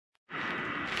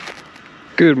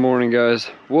Good morning, guys.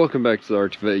 Welcome back to the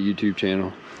Vette YouTube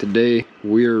channel. Today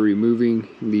we are removing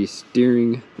the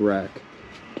steering rack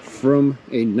from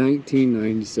a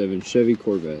 1997 Chevy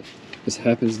Corvette. This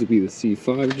happens to be the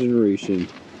C5 generation,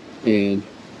 and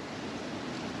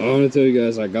I want to tell you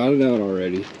guys I got it out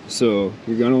already. So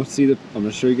you're gonna see I'm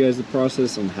gonna show you guys the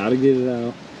process on how to get it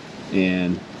out,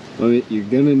 and you're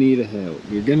gonna need help.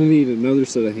 You're gonna need another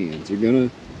set of hands. You're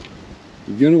gonna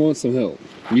want some help.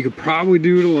 You could probably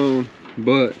do it alone,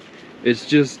 but it's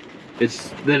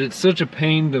such a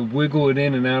pain to wiggle it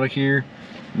in and out of here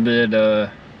that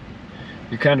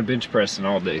you're kind of bench pressing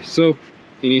all day. So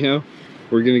anyhow,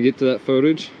 we're gonna get to that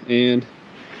footage, and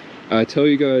I tell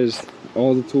you guys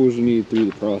all the tools you need through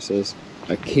the process.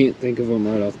 I can't think of them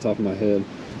right off the top of my head.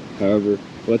 However,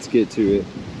 let's get to it.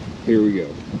 Here we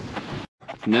go.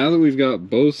 Now that we've got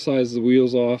both sides of the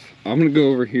wheels off, I'm gonna go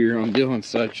over here on Dylan's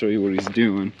side, show you what he's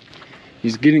doing.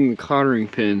 He's getting the cottering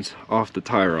pins off the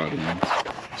tie rod ends.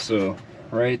 So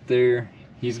right there,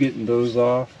 he's getting those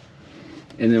off.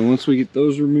 And then once we get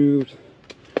those removed,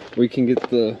 we can get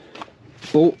the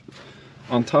bolt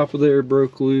on top of there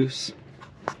broke loose.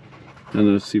 I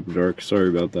know it's super dark, sorry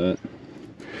about that.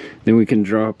 Then we can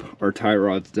drop our tie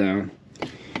rods down,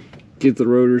 get the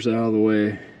rotors out of the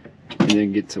way, and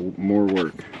then get to more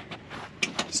work.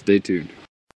 Stay tuned.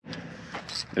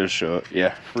 It'll show it.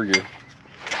 Yeah, we're good.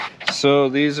 So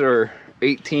these are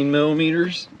 18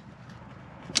 millimeters.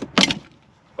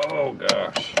 Oh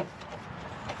gosh.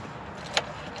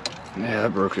 Yeah,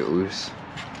 that broke it loose.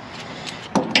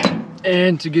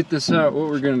 And to get this out, what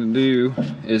we're gonna do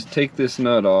is take this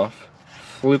nut off,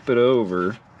 flip it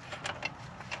over,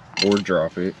 or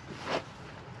drop it.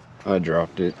 I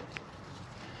dropped it.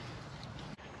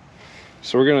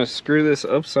 So we're gonna screw this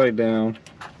upside down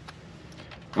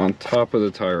on top of the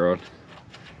tie rod.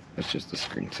 That's just a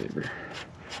screensaver.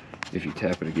 If you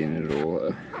tap it again,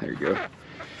 it'll, there you go.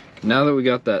 Now that we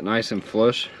got that nice and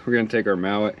flush, we're gonna take our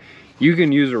mallet. You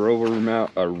can use a rubber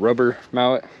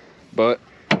mallet, but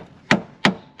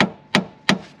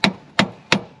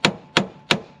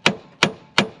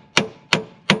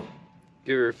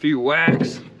give her a few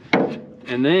whacks,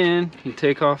 and then you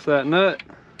take off that nut,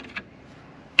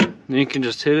 then you can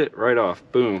just hit it right off,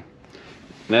 boom.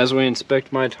 And as we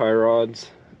inspect my tie rods,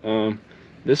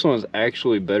 this one's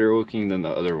actually better looking than the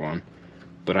other one,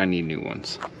 but I need new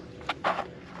ones.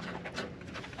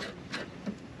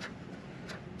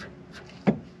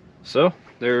 So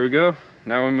there we go.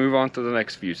 Now we move on to the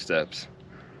next few steps.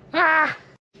 Ah!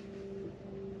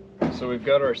 So we've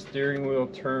got our steering wheel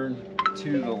turned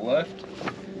to the left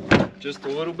just a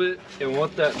little bit, and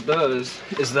what that does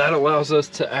is that allows us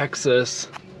to access,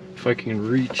 if I can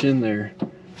reach in there,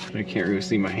 I can't really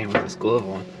see my hand with this glove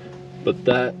on, but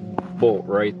that bolt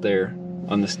right there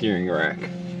on the steering rack.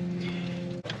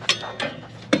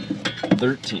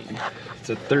 13.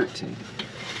 It's a 13.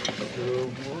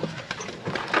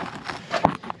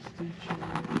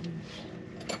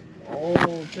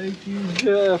 Oh, thank you,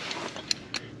 Jeff,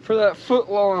 for that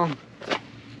foot long.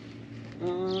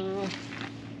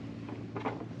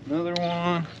 Another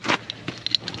one.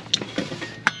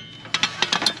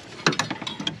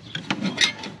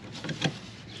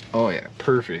 Oh yeah,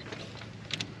 perfect.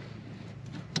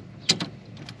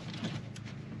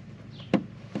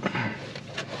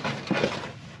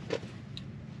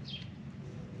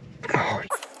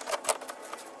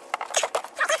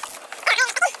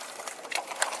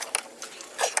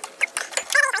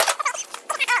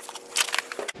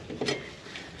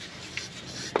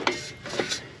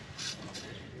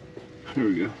 Here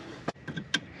we go.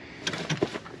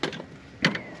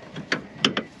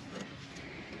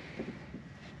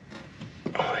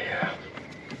 Oh yeah.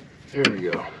 There we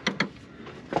go.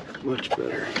 Much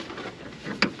better.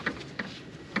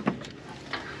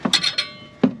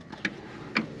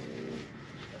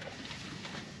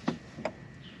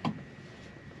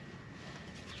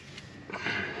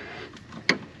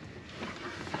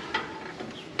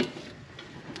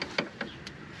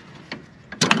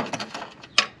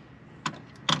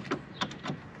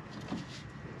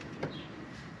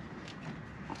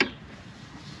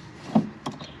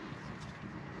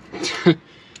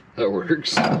 That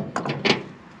works. Now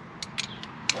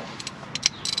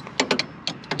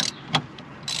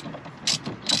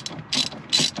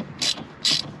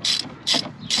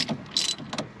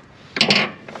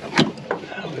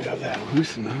we got that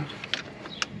loose enough.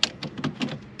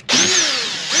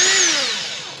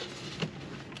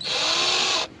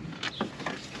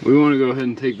 We want to go ahead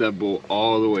and take that bolt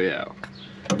all the way out.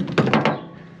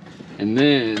 And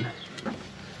then,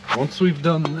 once we've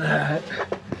done that,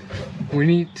 we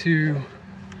need to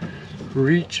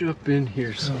reach up in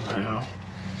here somehow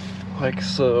like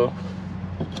so.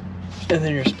 And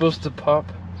then you're supposed to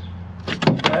pop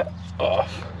that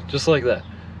off, just like that.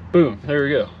 Boom, there we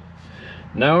go.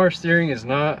 Now our steering is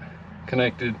not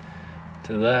connected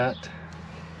to that.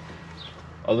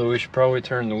 Although we should probably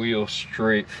turn the wheel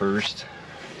straight first.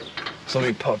 So let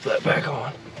me pop that back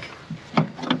on.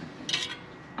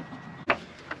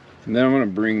 And then I'm gonna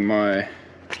bring my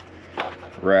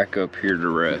rack up here to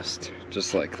rest,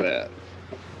 just like that.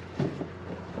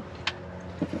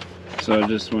 So I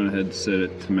just went ahead and set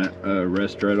it to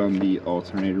rest right on the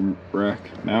alternator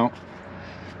rack mount.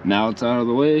 Now it's out of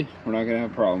the way, we're not gonna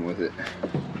have a problem with it.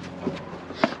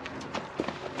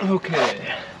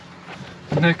 Okay,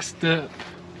 next step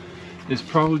is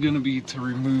probably gonna be to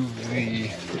remove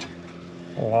the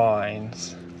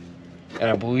lines. And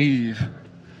I believe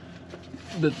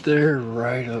that they're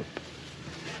right up.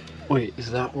 Wait,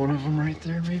 is that one of them right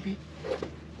there maybe?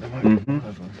 That might be one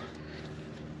of them.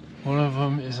 One of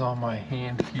them is on my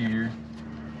hand here.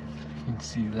 You can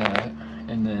see that.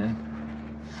 And then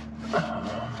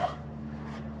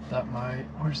that might,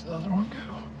 where's the other one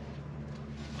go?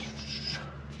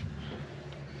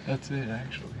 That's it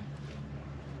actually.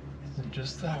 Is it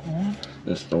just that one?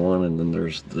 That's the one, and then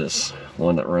there's this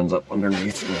one that runs up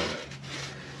underneath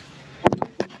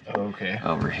Okay.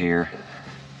 over here.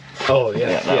 Oh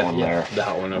yeah, that one there.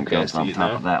 That one, okay, Goes on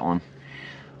top of that one.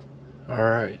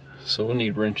 Alright, so we'll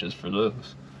need wrenches for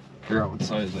those. Figure out what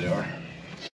size they are.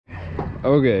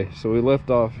 Okay, so we left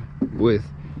off with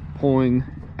pulling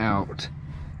out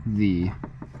the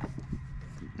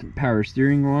power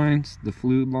steering lines, the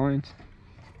fluid lines,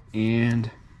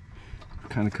 and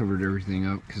kind of covered everything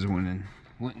up because I went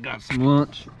and got some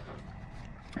lunch.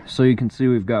 So you can see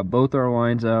we've got both our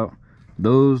lines out.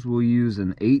 Those will use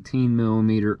an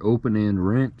 18mm open end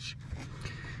wrench.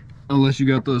 Unless you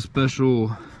got those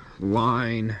special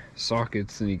line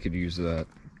sockets, then you could use that.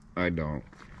 I don't.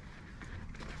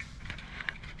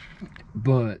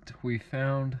 But we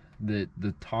found that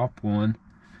the top one,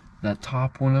 that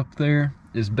top one up there,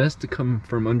 is best to come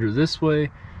from under this way,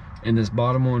 and this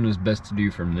bottom one is best to do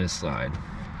from this side.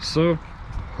 So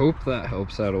hope that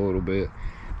helps out a little bit.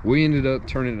 We ended up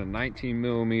turning a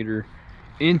 19mm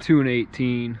into an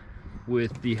 18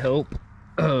 with the help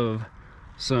of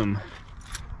some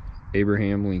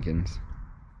Abraham Lincolns.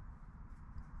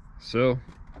 So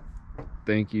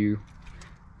thank you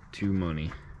to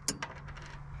money,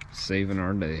 saving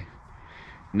our day.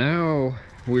 Now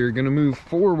we're gonna move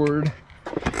forward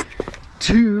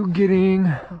to getting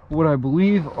what I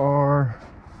believe are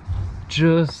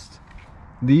just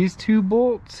these two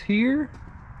bolts here.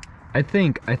 I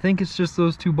think it's just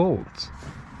those two bolts.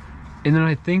 And then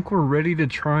I think we're ready to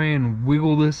try and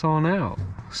wiggle this on out.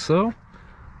 So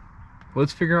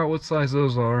let's figure out what size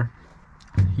those are.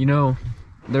 You know,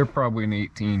 they're probably an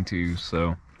 18 too,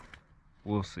 so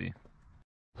we'll see.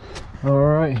 All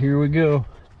right, here we go.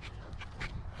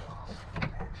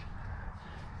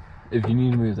 If you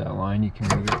need to move that line, you can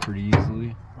move it pretty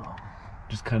easily.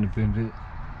 Just kind of bend it.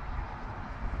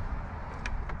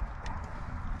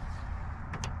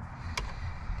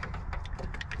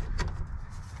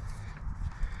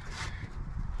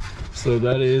 So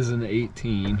that is an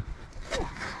 18.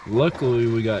 Luckily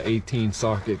we got 18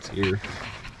 sockets here.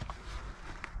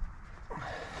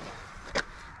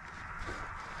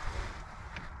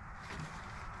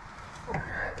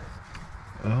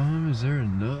 Is there a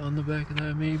nut on the back of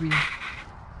that maybe?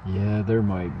 Yeah, there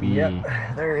might be. Yep,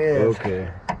 there is. Okay.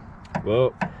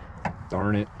 Well,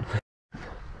 darn it.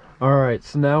 Alright,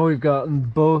 so now we've gotten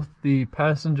both the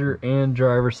passenger and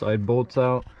driver side bolts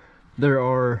out.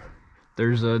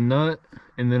 There's a nut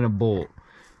and then a bolt.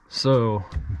 So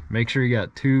make sure you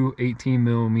got two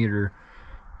 18mm,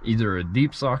 either a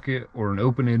deep socket or an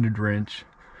open-ended wrench,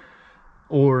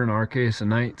 or in our case a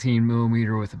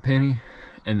 19mm with a penny,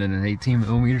 and then an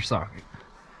 18mm socket.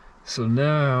 So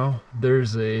now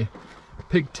there's a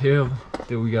pigtail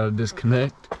that we got to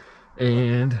disconnect,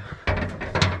 and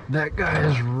that guy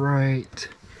is right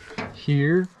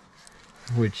here,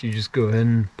 which you just go ahead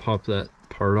and pop that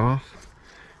part off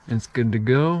and it's good to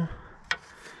go.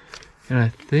 And I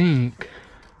think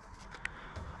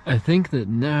that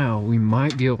now we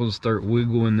might be able to start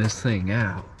wiggling this thing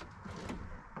out.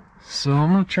 So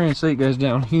I'm gonna try and set you guys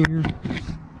down here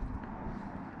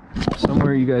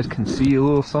somewhere you guys can see a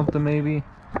little something maybe.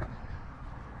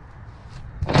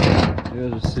 Maybe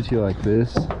I'll just sit you like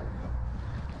this.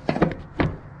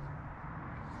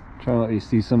 Try and let you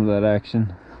see some of that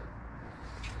action.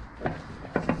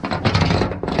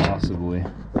 Possibly.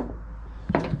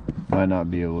 Might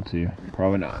not be able to.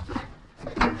 Probably not.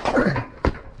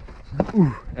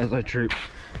 Ooh, as I trip.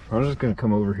 I'm just gonna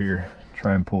come over here,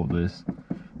 try and pull this.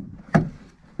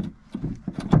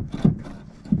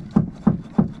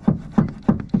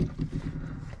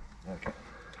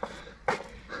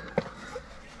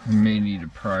 I may need a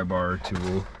pry bar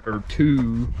tool or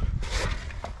two.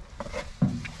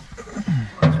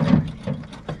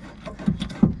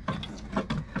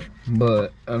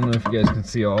 But I don't know if you guys can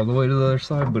see all the way to the other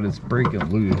side, but it's breaking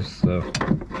loose, so.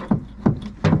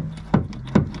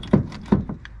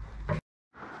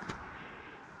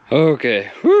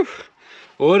 Okay, whew.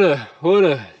 What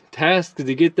a task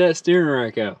to get that steering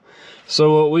rack out.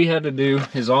 So what we had to do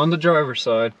is on the driver's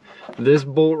side, this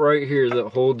bolt right here that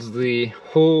holds the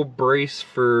whole brace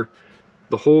for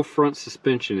the whole front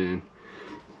suspension in.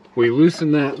 We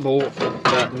loosened that bolt,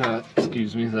 that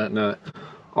nut,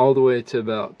 all the way to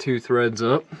about 2 threads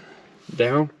up,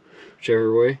 down,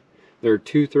 whichever way. There are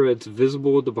 2 threads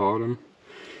visible at the bottom.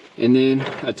 And then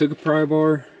I took a pry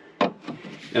bar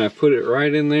and I put it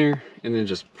right in there and then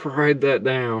just pried that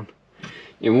down.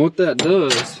 And what that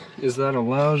does is that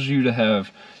allows you to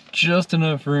have just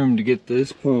enough room to get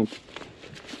this pump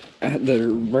at the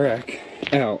rack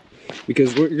out.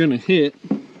 Because what you're gonna hit,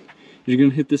 you're gonna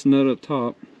hit this nut up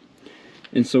top.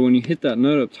 And so when you hit that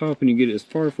nut up top and you get it as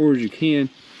far forward as you can,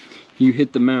 you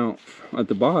hit the mount at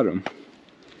the bottom.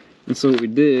 And so what we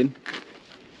did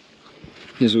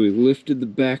is we lifted the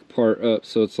back part up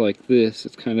so it's like this.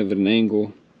 It's kind of at an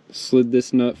angle. Slid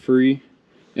this nut free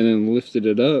and then lifted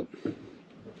it up.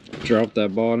 Dropped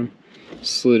that bottom,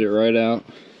 slid it right out,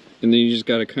 and then you just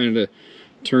got to kind of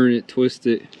turn it, twist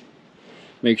it,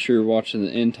 make sure you're watching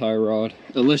the end tie rod,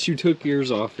 unless you took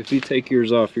yours off. If you take yours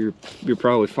off, you're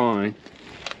probably fine.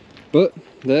 But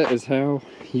that is how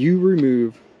you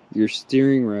remove your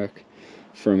steering rack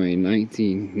from a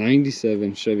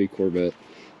 1997 Chevy Corvette.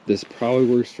 This probably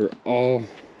works for all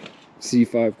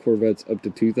C5 Corvettes up to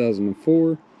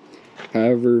 2004.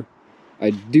 However, I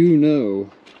do know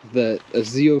that a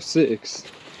Z06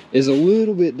 is a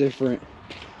little bit different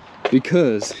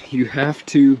because you have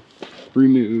to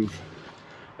remove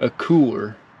a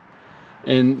cooler,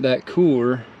 and that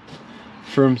cooler,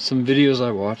 from some videos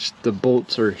I watched, the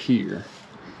bolts are here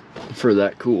for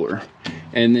that cooler,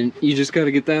 and then you just got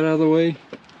to get that out of the way.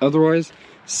 Otherwise,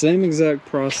 same exact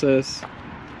process.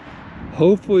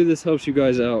 Hopefully this helps you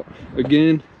guys out.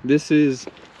 Again, this is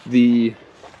the,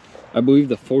 I believe,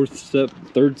 the third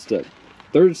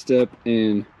step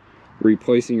in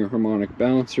replacing your harmonic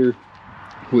balancer,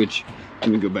 which, let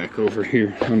me go back over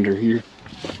here, under here,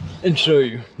 and show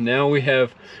you. Now we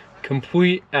have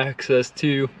complete access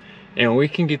to, and we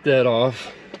can get that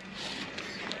off.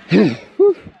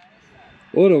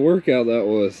 What a workout that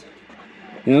was.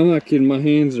 And I'm not kidding, my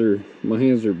hands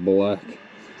are black.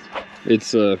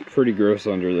 It's pretty gross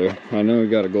under there. I know I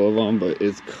got a glove on, but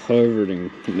it's covered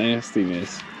in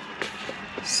nastiness.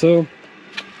 So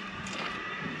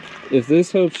if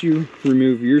this helps you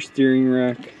remove your steering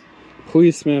rack,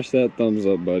 please smash that thumbs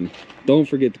up button. Don't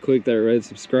forget to click that red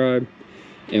subscribe,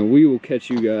 and we will catch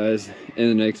you guys in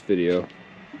the next video.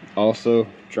 Also,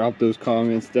 drop those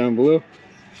comments down below.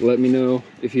 Let me know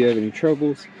if you have any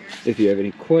troubles, if you have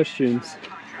any questions,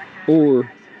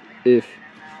 or if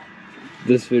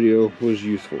this video was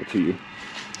useful to you.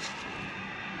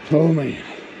 Oh man.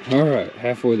 Alright,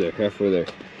 halfway there.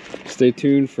 Stay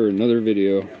tuned for another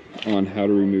video on how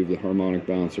to remove the harmonic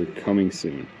balancer coming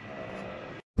soon.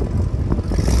 They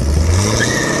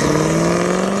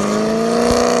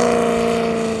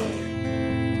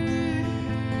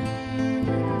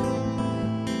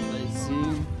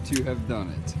seem to have done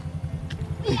it.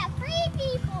 We have 3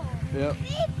 people. Yep.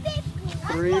 3 people.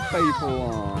 3 people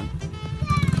on.